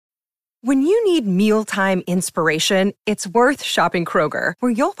When you need mealtime inspiration, it's worth shopping Kroger,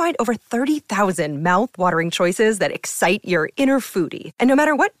 where you'll find over 30,000 mouth-watering choices that excite your inner foodie. And no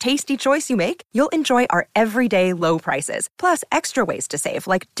matter what tasty choice you make, you'll enjoy our everyday low prices, plus extra ways to save,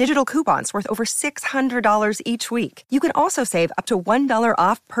 like digital coupons worth over $600 each week. You can also save up to $1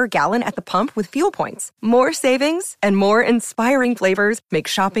 off per gallon at the pump with fuel points. More savings and more inspiring flavors make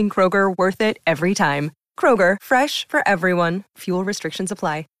shopping Kroger worth it every time. Kroger, fresh for everyone. Fuel restrictions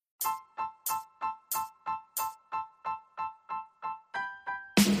apply.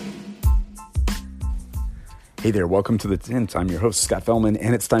 Hey there, welcome to The Tint. I'm your host, Scott Fellman,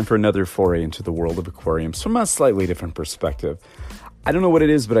 and it's time for another foray into the world of aquariums from a slightly different perspective. I don't know what it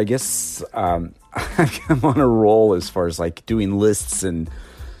is, but I guess I'm on a roll as far as like doing lists and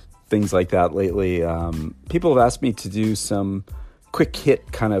things like that lately. People have asked me to do some quick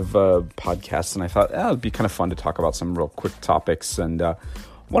hit kind of podcasts, and I thought it'd be kind of fun to talk about some real quick topics. And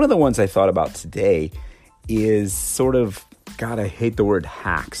one of the ones I thought about today is sort of, God, I hate the word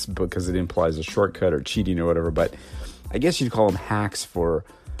hacks because it implies a shortcut or cheating or whatever, but I guess you'd call them hacks for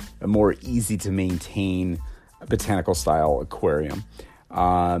a more easy to maintain botanical style aquarium.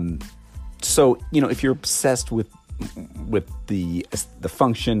 So, you know, if you're obsessed with the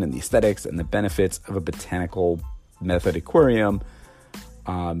function and the aesthetics and the benefits of a botanical method aquarium,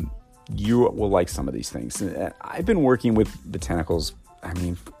 you will like some of these things. And I've been working with botanicals,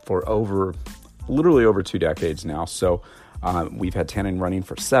 for literally over 2 decades now. So we've had Tannin running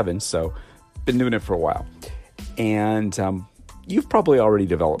for 7, so been doing it for a while. And you've probably already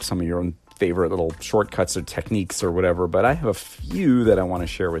developed some of your own favorite little shortcuts or techniques or whatever, but I have a few that I want to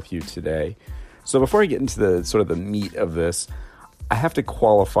share with you today. So before I get into the sort of the meat of this, I have to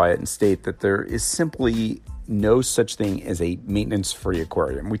qualify it and state that there is simply no such thing as a maintenance-free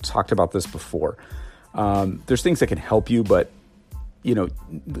aquarium. We talked about this before. There's things that can help you, but you know,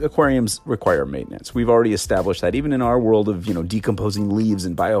 aquariums require maintenance. We've already established that even in our world of, you know, decomposing leaves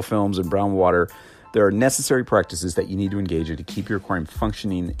and biofilms and brown water, there are necessary practices that you need to engage in to keep your aquarium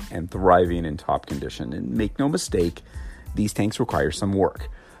functioning and thriving in top condition. And make no mistake, these tanks require some work.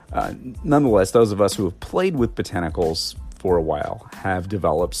 Nonetheless, those of us who have played with botanicals for a while have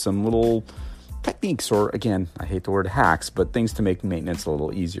developed some little techniques, or again, I hate the word hacks, but things to make maintenance a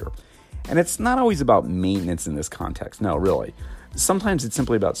little easier. And it's not always about maintenance in this context. No, really. Sometimes it's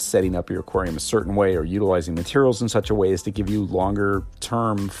simply about setting up your aquarium a certain way or utilizing materials in such a way as to give you longer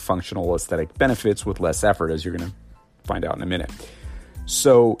term functional aesthetic benefits with less effort, as you're going to find out in a minute.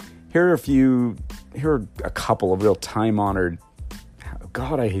 So here are a couple of real time-honored,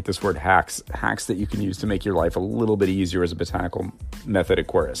 God, I hate this word, hacks that you can use to make your life a little bit easier as a botanical method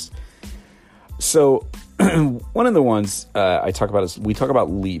aquarist. So one of the ones I talk about is we talk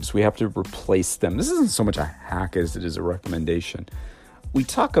about leaves. We have to replace them. This isn't so much a hack as it is a recommendation. We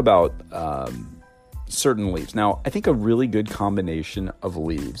talk about certain leaves. Now, I think a really good combination of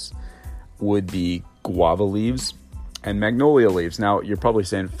leaves would be guava leaves and magnolia leaves. Now, you're probably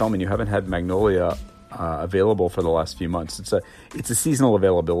saying, Fellman, you haven't had magnolia available for the last few months. It's a seasonal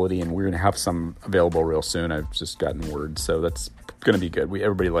availability, and we're going to have some available real soon. I've just gotten word, so that's going to be good.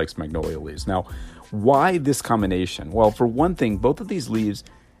 Everybody likes magnolia leaves. Now, why this combination? Well, for one thing, both of these leaves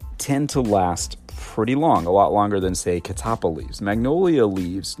tend to last pretty long, a lot longer than, say, catappa leaves. Magnolia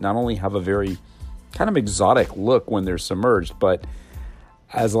leaves not only have a very kind of exotic look when they're submerged, but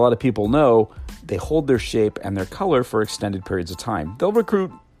as a lot of people know, they hold their shape and their color for extended periods of time. They'll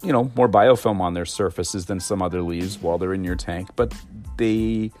recruit, you know, more biofilm on their surfaces than some other leaves while they're in your tank, but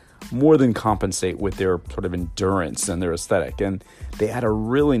they more than compensate with their sort of endurance and their aesthetic, and they add a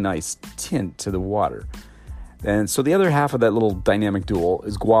really nice tint to the water. And so the other half of that little dynamic duel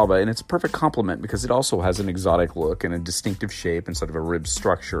is guava, and it's a perfect complement because it also has an exotic look and a distinctive shape and sort of a rib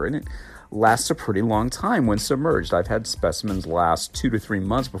structure, and it lasts a pretty long time when submerged. I've had specimens last 2 to 3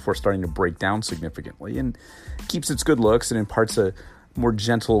 months before starting to break down significantly, and keeps its good looks and imparts a more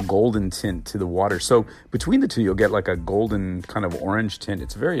gentle golden tint to the water. So between the two, you'll get like a golden kind of orange tint.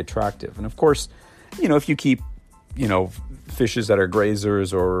 It's very attractive. And of course, you know, if you keep, you know, fishes that are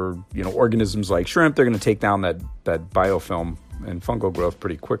grazers or, you know, organisms like shrimp, they're going to take down that biofilm and fungal growth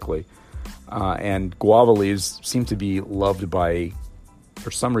pretty quickly. And guava leaves seem to be loved by,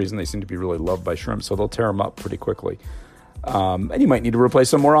 for some reason, they seem to be really loved by shrimp, so they'll tear them up pretty quickly. And you might need to replace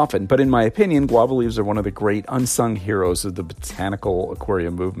them more often. But in my opinion, guava leaves are one of the great unsung heroes of the botanical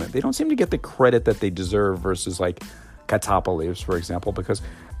aquarium movement. They don't seem to get the credit that they deserve versus like catappa leaves, for example, because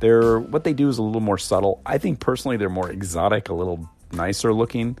what they do is a little more subtle. I think personally they're more exotic, a little nicer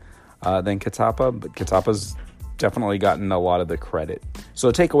looking than catappa. But catappas definitely gotten a lot of the credit.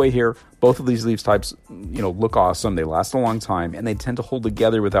 So takeaway here, both of these leaves types, look awesome. They last a long time, and they tend to hold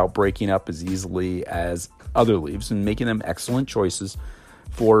together without breaking up as easily as other leaves, and making them excellent choices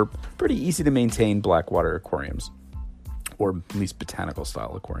for pretty easy to maintain blackwater aquariums, or at least botanical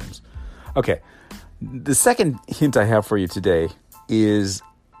style aquariums. Okay, the second hint I have for you today is,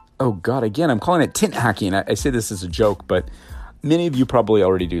 again, I'm calling it tint hacking. I say this as a joke, but many of you probably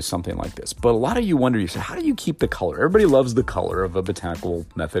already do something like this. But a lot of you wonder, you say, how do you keep the color? Everybody loves the color of a botanical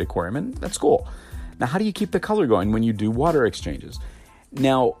method aquarium, and that's cool. Now, how do you keep the color going when you do water exchanges?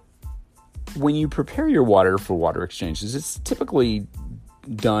 Now, when you prepare your water for water exchanges, it's typically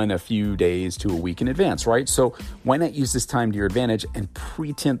done a few days to a week in advance, right? So why not use this time to your advantage and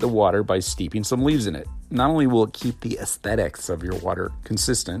pre-tint the water by steeping some leaves in it? Not only will it keep the aesthetics of your water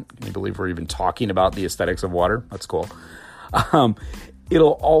consistent, can you believe we're even talking about the aesthetics of water? That's cool.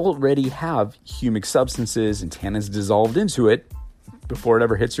 It'll already have humic substances and tannins dissolved into it before it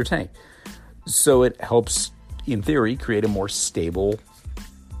ever hits your tank. So it helps, in theory, create a more stable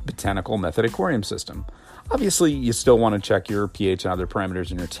botanical method aquarium system. Obviously, you still want to check your pH and other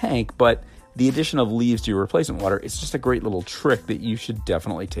parameters in your tank, but the addition of leaves to your replacement water is just a great little trick that you should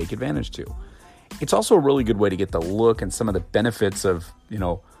definitely take advantage to. It's also a really good way to get the look and some of the benefits of, I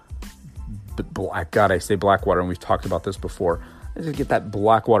say blackwater, and we've talked about this before. To get that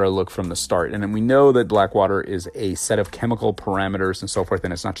blackwater look from the start. And then we know that blackwater is a set of chemical parameters and so forth,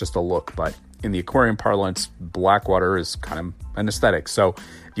 and it's not just a look, but in the aquarium parlance, blackwater is kind of an aesthetic. So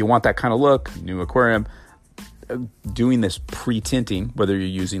if you want that kind of look, new aquarium, doing this pre-tinting, whether you're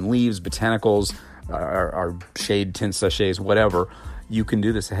using leaves, botanicals, or shade tint sachets, whatever, you can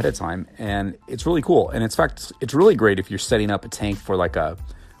do this ahead of time, and it's really cool. And in fact, it's really great if you're setting up a tank for like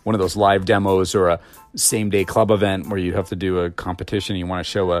one of those live demos or a same-day club event where you have to do a competition and you want to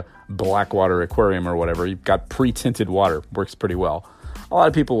show a blackwater aquarium or whatever. You've got pre-tinted water. Works pretty well. A lot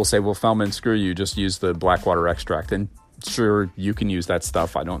of people will say, well, Feldman, screw you, just use the blackwater extract. And sure, you can use that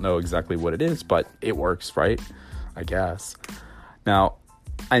stuff. I don't know exactly what it is, but it works, right? I guess. Now,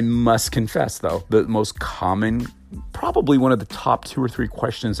 I must confess, though, the most common, probably one of the top 2 or 3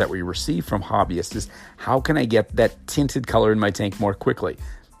 questions that we receive from hobbyists is, how can I get that tinted color in my tank more quickly?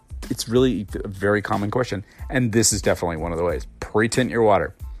 It's really a very common question, and this is definitely one of the ways. Pre-tint your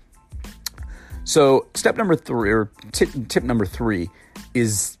water. So tip number 3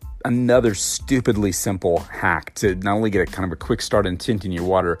 is another stupidly simple hack to not only get a kind of a quick start in tinting your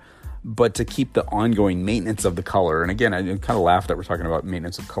water, but to keep the ongoing maintenance of the color. And again, I kind of laughed that we're talking about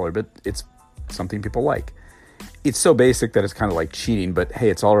maintenance of color, but it's something people like. It's so basic that it's kind of like cheating, but hey,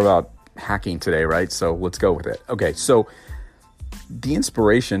 it's all about hacking today, right? So let's go with it. Okay, so the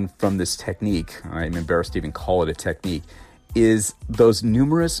inspiration from this technique, I'm embarrassed to even call it a technique, is those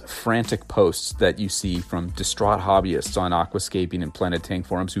numerous frantic posts that you see from distraught hobbyists on aquascaping and Planet Tank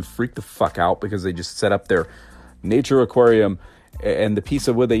forums who freak the fuck out because they just set up their nature aquarium and the piece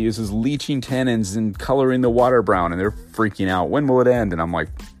of wood they use is leaching tannins and coloring the water brown, and they're freaking out. When will it end? And I'm like,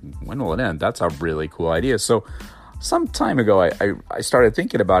 when will it end? That's a really cool idea. So some time ago, I started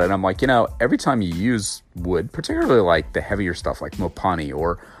thinking about it, and I'm like, every time you use wood, particularly like the heavier stuff like Mopani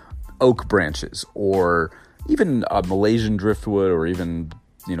or oak branches or even Malaysian driftwood or even,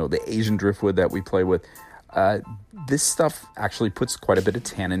 the Asian driftwood that we play with, this stuff actually puts quite a bit of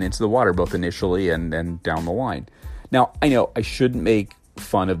tannin into the water, both initially and down the line. Now, I know I shouldn't make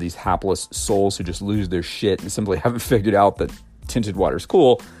fun of these hapless souls who just lose their shit and simply haven't figured out that tinted water is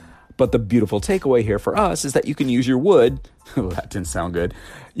cool. But the beautiful takeaway here for us is that you can use your wood. That didn't sound good.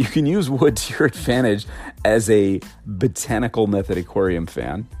 You can use wood to your advantage as a botanical method aquarium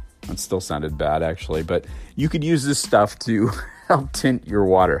fan. That still sounded bad, actually. But you could use this stuff to help tint your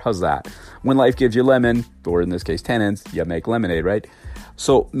water. How's that? When life gives you lemon, or in this case tannins, you make lemonade, right?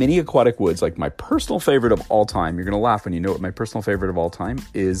 So many aquatic woods, like my personal favorite of all time, you're going to laugh when you know what my personal favorite of all time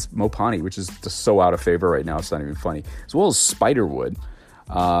is, Mopani, which is just so out of favor right now, it's not even funny, as well as spiderwood,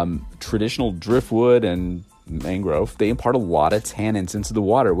 traditional driftwood and mangrove. They impart a lot of tannins into the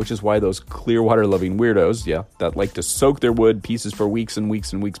water, which is why those clear water loving weirdos, that like to soak their wood pieces for weeks and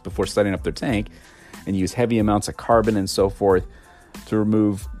weeks and weeks before setting up their tank and use heavy amounts of carbon and so forth to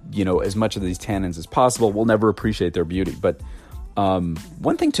remove, as much of these tannins as possible, will never appreciate their beauty. But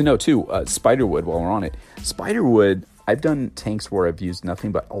one thing to know too, spiderwood, while we're on it, spiderwood, I've done tanks where I've used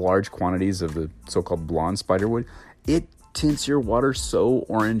nothing but large quantities of the so-called blonde spiderwood. It tints your water so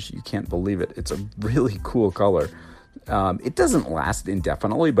orange, you can't believe it. It's a really cool color. It doesn't last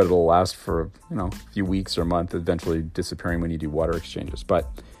indefinitely, but it'll last for, a few weeks or a month, eventually disappearing when you do water exchanges. But,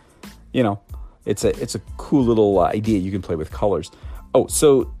 it's a cool little idea. You can play with colors. Oh,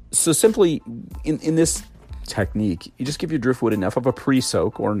 so simply in this technique, you just give your driftwood enough of a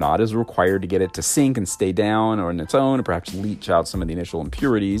pre-soak or not as required to get it to sink and stay down or on its own, or perhaps leach out some of the initial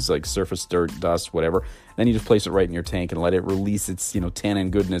impurities like surface dirt, dust, whatever. Then you just place it right in your tank and let it release its,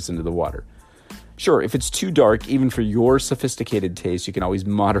 tannin goodness into the water. Sure, if it's too dark, even for your sophisticated taste, you can always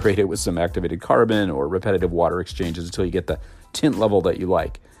moderate it with some activated carbon or repetitive water exchanges until you get the tint level that you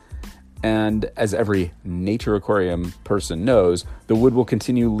like. And as every nature aquarium person knows, the wood will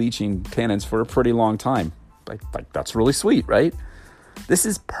continue leaching tannins for a pretty long time. Like that's really sweet, right? This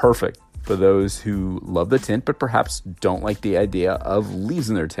is perfect for those who love the tint, but perhaps don't like the idea of leaves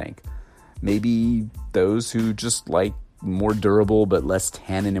in their tank. Maybe those who just like more durable but less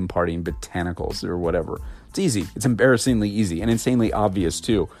tannin imparting botanicals or whatever. It's easy. It's embarrassingly easy and insanely obvious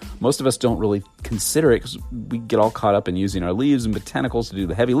too. Most of us don't really consider it because we get all caught up in using our leaves and botanicals to do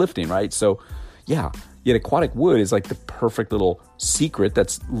the heavy lifting, right? So yeah, yet aquatic wood is like the perfect little secret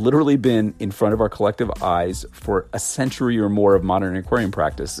that's literally been in front of our collective eyes for a century or more of modern aquarium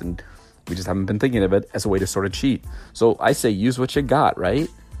practice, and we just haven't been thinking of it as a way to sort of cheat. So I say use what you got, right?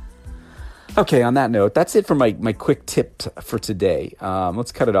 Okay, on that note, that's it for my quick tip for today.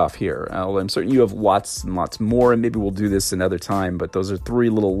 Let's cut it off here. I'm certain you have lots and lots more, and maybe we'll do this another time, but those are 3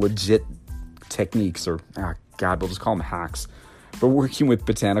 little legit techniques, or, we'll just call them hacks, for working with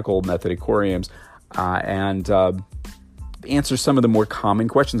botanical method aquariums and answer some of the more common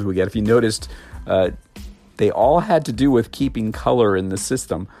questions we get. If you noticed, they all had to do with keeping color in the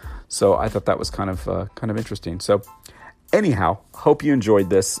system, so I thought that was kind of interesting. So anyhow, hope you enjoyed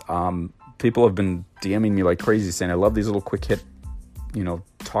this. People have been DMing me like crazy saying, I love these little quick hit,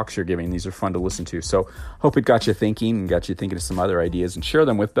 talks you're giving. These are fun to listen to. So hope it got you thinking and got you thinking of some other ideas, and share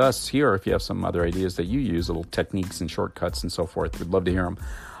them with us here if you have some other ideas that you use, little techniques and shortcuts and so forth. We'd love to hear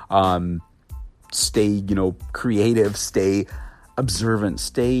them. Stay, creative, stay observant,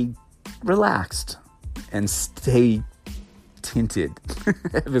 stay relaxed, and stay tinted,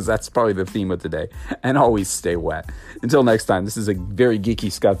 because that's probably the theme of today, and always stay wet. Until next time, this is a very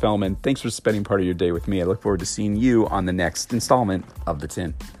geeky Scott Fellman. Thanks for spending part of your day with me. I look forward to seeing you on the next installment of The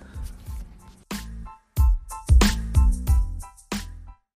Tint.